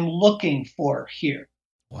I am looking for here?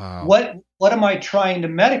 Wow. What am I trying to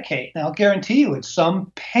medicate? And I'll guarantee you it's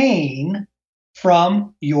some pain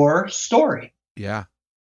from your story. Yeah.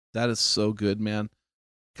 That is so good, man.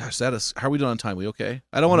 Gosh, how are we doing on time? We okay?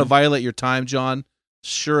 I don't want to violate your time, John.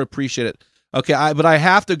 Sure appreciate it. Okay, but I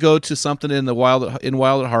have to go to something in Wild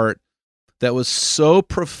at Heart that was so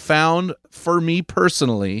profound for me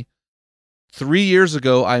personally. 3 years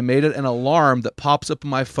ago, I made it an alarm that pops up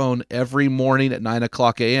on my phone every morning at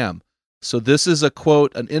 9:00 a.m. So this is a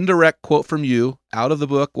quote, an indirect quote from you out of the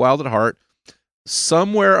book Wild at Heart,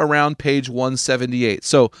 somewhere around page 178.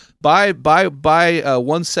 So by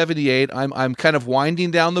 178, I'm kind of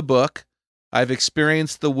winding down the book. I've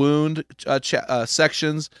experienced the wound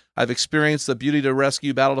sections. I've experienced the beauty to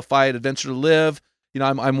rescue, battle to fight, adventure to live.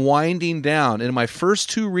 I'm winding down. In my first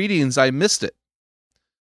 2 readings, I missed it.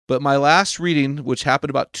 But my last reading, which happened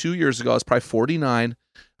about 2 years ago, I was probably 49,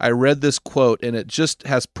 I read this quote, and it just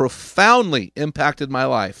has profoundly impacted my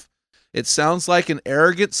life. It sounds like an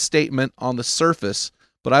arrogant statement on the surface,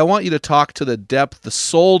 but I want you to talk to the depth, the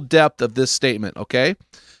soul depth of this statement, okay?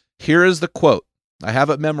 Here is the quote. I have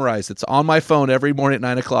it memorized. It's on my phone every morning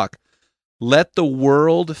at 9:00. Let the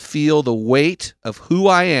world feel the weight of who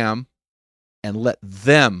I am and let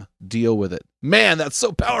them deal with it. Man, that's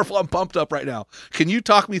so powerful. I'm pumped up right now. Can you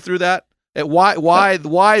talk me through that? Why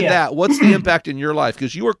that? What's the impact in your life?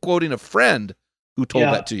 Because you were quoting a friend who told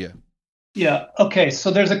that to you. Yeah. Okay.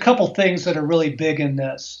 So there's a couple things that are really big in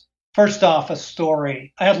this. First off, a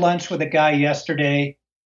story. I had lunch with a guy yesterday,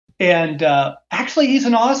 and actually he's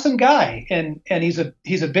an awesome guy, and he's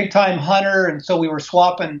a big time hunter, and so we were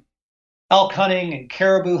swapping elk hunting and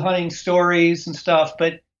caribou hunting stories and stuff.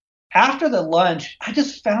 But after the lunch, I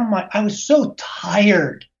just found I was so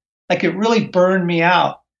tired, like it really burned me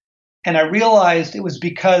out, and I realized it was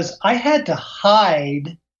because I had to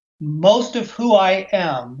hide most of who I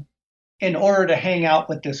am in order to hang out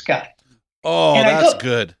with this guy. Oh, and that's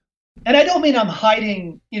good. And I don't mean I'm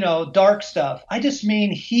hiding, dark stuff. I just mean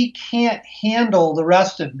he can't handle the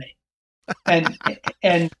rest of me. And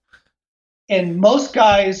and most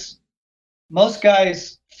guys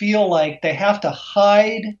feel like they have to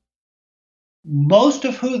hide most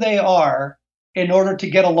of who they are in order to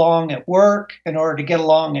get along at work, in order to get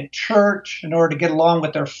along at church, in order to get along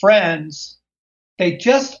with their friends. They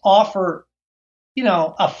just offer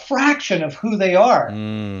a fraction of who they are.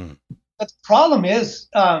 But the problem is,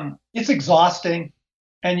 it's exhausting,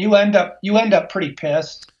 and you end up pretty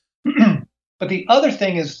pissed. But the other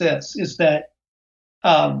thing is that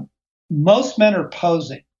most men are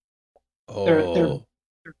posing. They're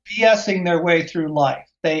BSing their way through life.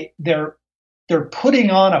 They're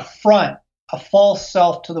putting on a front, a false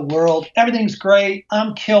self to the world. Everything's great.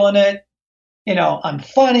 I'm killing it. I'm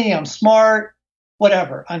funny. I'm smart.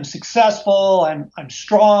 Whatever. I'm successful. I'm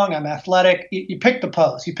strong. I'm athletic. You pick the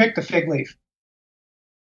pose. You pick the fig leaf.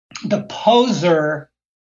 The poser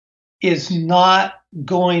is not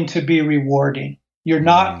going to be rewarding. You're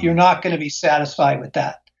not going to be satisfied with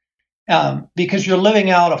that because you're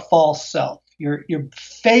living out a false self. You're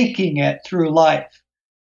faking it through life.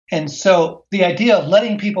 And so the idea of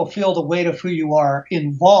letting people feel the weight of who you are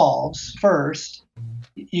involves first,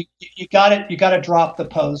 you got to drop the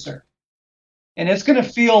poser. And it's going to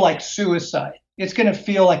feel like suicide. It's going to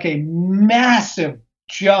feel like a massive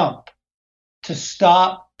jump to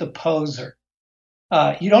stop the poser.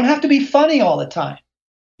 You don't have to be funny all the time.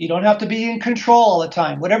 You don't have to be in control all the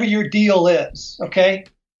time, whatever your deal is, okay?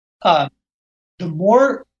 The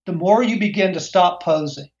more you begin to stop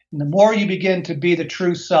posing, and the more you begin to be the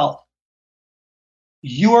true self,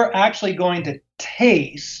 you are actually going to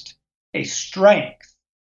taste a strength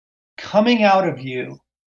coming out of you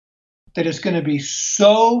that is going to be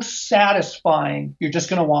so satisfying, you're just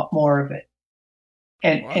going to want more of it.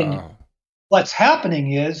 And what's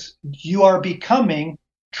happening is you are becoming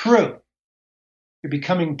true. You're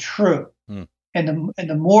becoming true. And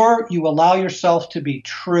the more you allow yourself to be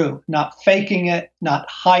true, not faking it, not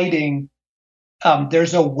hiding,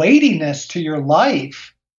 there's a weightiness to your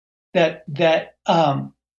life that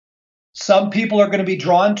some people are going to be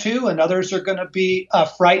drawn to and others are going to be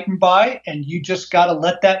frightened by, and you just got to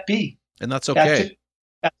let that be. And that's okay.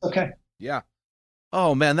 That's okay. Yeah.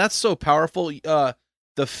 Oh man, that's so powerful.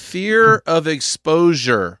 The fear of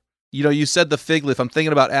exposure. You said the fig leaf. I'm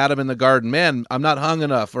thinking about Adam in the garden. Man, I'm not hung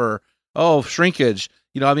enough, or shrinkage.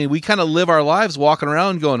 We kind of live our lives walking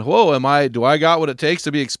around going, whoa, do I got what it takes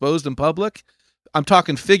to be exposed in public? I'm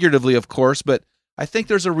talking figuratively, of course, but I think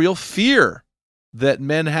there's a real fear that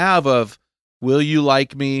men have of, will you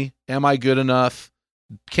like me? Am I good enough?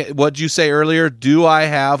 What'd you say earlier? Do I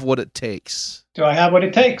have what it takes? Do I have what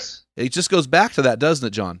it takes? It just goes back to that, doesn't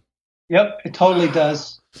it, John? Yep, it totally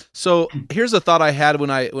does. So here's a thought I had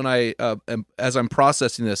when I as I'm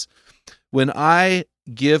processing this. When I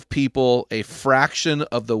give people a fraction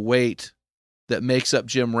of the weight that makes up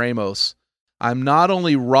Jim Ramos, I'm not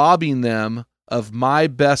only robbing them of my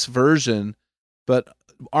best version, But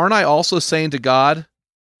aren't I also saying to God,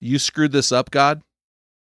 you screwed this up, God?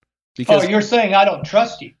 Because you're saying I don't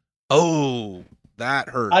trust you. oh, that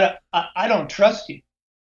hurt. I don't trust you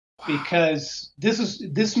because this is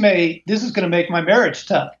going to make my marriage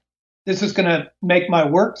tough. This is going to make my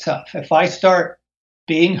work tough if I start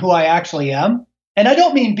being who I actually am. And I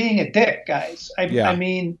don't mean being a dick, guys. I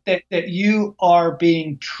mean that you are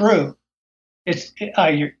being true. It's going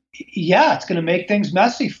to make things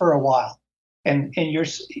messy for a while. And you're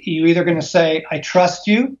either going to say, I trust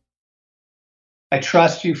you,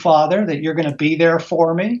 Father, that you're going to be there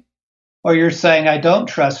for me, or you're saying, I don't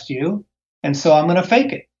trust you, and so I'm going to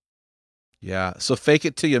fake it. Yeah. So fake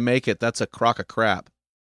it till you make it. That's a crock of crap.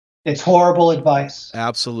 It's horrible advice.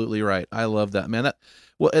 Absolutely right. I love that, man.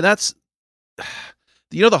 And that's,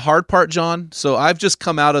 the hard part, John. So I've just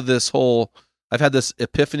come out of I've had this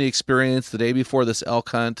epiphany experience the day before this elk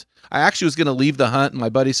hunt. I actually was going to leave the hunt, and my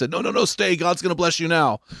buddy said, no, stay. God's going to bless you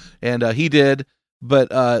now. And he did. But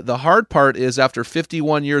the hard part is after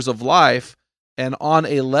 51 years of life and on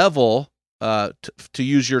a level, to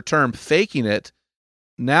use your term, faking it,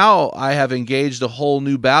 now I have engaged a whole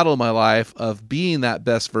new battle in my life of being that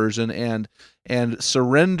best version and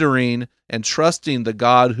surrendering and trusting the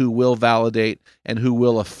God who will validate and who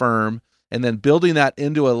will affirm, and then building that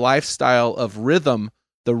into a lifestyle of rhythm,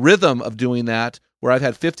 the rhythm of doing that, where I've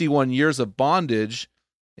had 51 years of bondage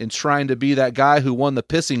in trying to be that guy who won the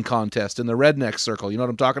pissing contest in the redneck circle. You know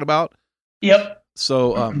what I'm talking about? Yep.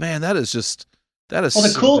 So, man, that is well,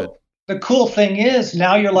 good. The cool thing is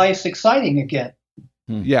now your life's exciting again.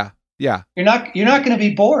 Yeah. Yeah. You're not going to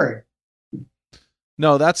be bored.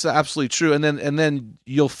 No, that's absolutely true. And then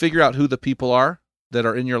you'll figure out who the people are that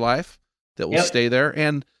are in your life that will stay there.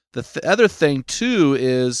 And the other thing too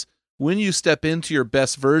is when you step into your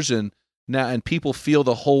best version now, and people feel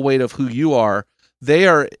the whole weight of who you are, they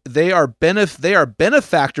are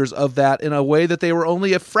benefactors of that in a way that they were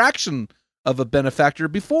only a fraction of a benefactor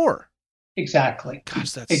before. Exactly.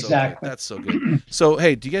 Gosh, that's exactly. So good. That's so good. So,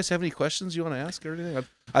 hey, do you guys have any questions you want to ask or anything?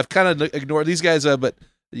 I've kind of ignored these guys, but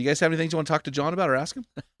do you guys have anything you want to talk to John about or ask him?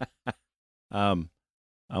 I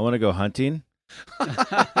want to go hunting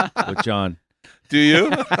with John. Do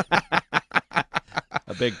you?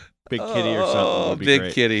 A big kitty or something. Oh, big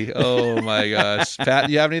great. kitty. Oh my gosh. Pat,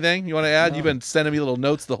 do you have anything you want to add? You've been sending me little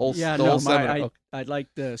notes the whole summer. I'd like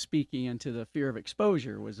the speaking into the fear of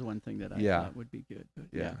exposure was one thing that I thought would be good. But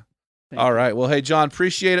yeah. Thank All you. right. Well, hey, John,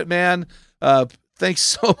 appreciate it, man. Thanks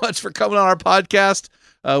so much for coming on our podcast.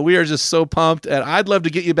 We are just so pumped, and I'd love to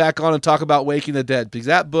get you back on and talk about Waking the Dead, because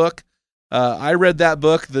that book, I read that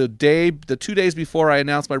book the 2 days before I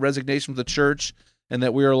announced my resignation from the church, and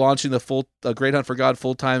that we were launching the Great Hunt for God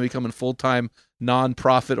full-time, becoming full-time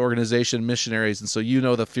nonprofit organization missionaries. And so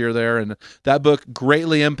the fear there, and that book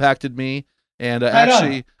greatly impacted me. And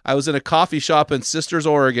actually, I was in a coffee shop in Sisters,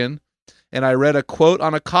 Oregon, and I read a quote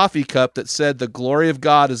on a coffee cup that said, "The glory of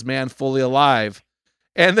God is man fully alive."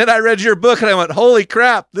 And then I read your book, and I went, holy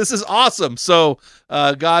crap, this is awesome. So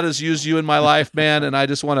God has used you in my life, man, and I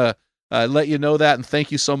just want to let you know that, and thank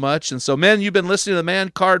you so much. And so, men, you've been listening to the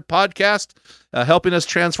Man Card Podcast, helping us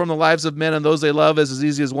transform the lives of men and those they love as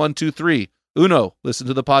easy as 1, 2, 3. Uno, listen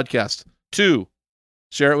to the podcast. 2,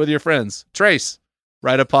 share it with your friends. Trace,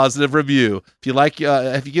 write a positive review.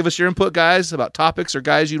 If you give us your input, guys, about topics or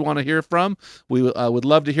guys you'd want to hear from, we would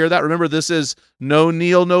love to hear that. Remember, this is No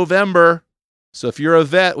Kneel November. So if you're a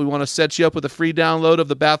vet, we want to set you up with a free download of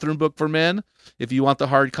the Bathroom Book for Men. If you want the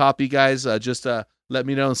hard copy, guys, just let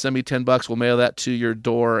me know and send me $10. We'll mail that to your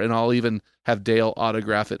door, and I'll even have Dale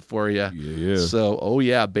autograph it for you. Yeah. So, oh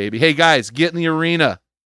yeah, baby. Hey, guys, get in the arena.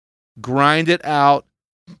 Grind it out.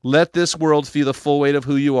 Let this world feel the full weight of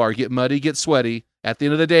who you are. Get muddy, get sweaty. At the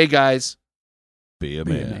end of the day, guys, be a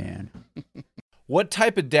man. What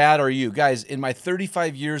type of dad are you? Guys, in my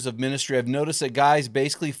 35 years of ministry, I've noticed that guys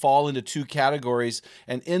basically fall into 2 categories.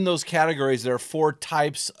 And in those categories, there are 4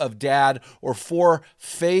 types of dad, or 4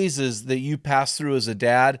 phases that you pass through as a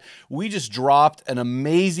dad. We just dropped an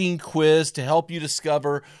amazing quiz to help you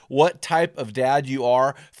discover what type of dad you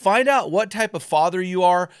are. Find out what type of father you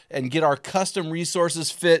are and get our custom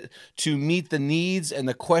resources fit to meet the needs and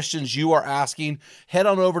the questions you are asking. Head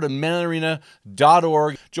on over to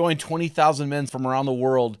menarena.org. Join 20,000 men from around the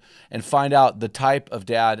world and find out the type of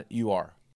dad you are.